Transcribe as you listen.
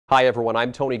Hi everyone,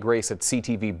 I'm Tony Grace at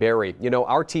CTV Barrie. You know,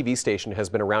 our TV station has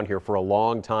been around here for a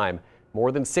long time,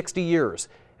 more than 60 years,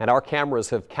 and our cameras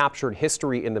have captured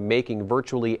history in the making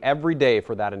virtually every day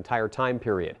for that entire time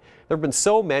period. There have been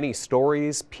so many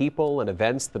stories, people, and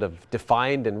events that have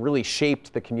defined and really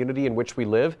shaped the community in which we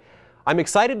live. I'm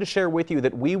excited to share with you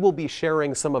that we will be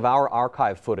sharing some of our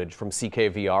archive footage from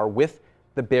CKVR with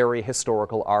the Barrie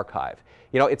Historical Archive.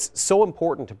 You know, it's so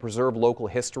important to preserve local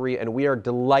history, and we are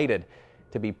delighted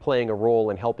to be playing a role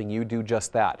in helping you do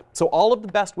just that. So all of the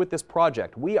best with this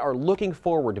project. We are looking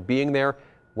forward to being there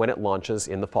when it launches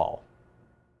in the fall.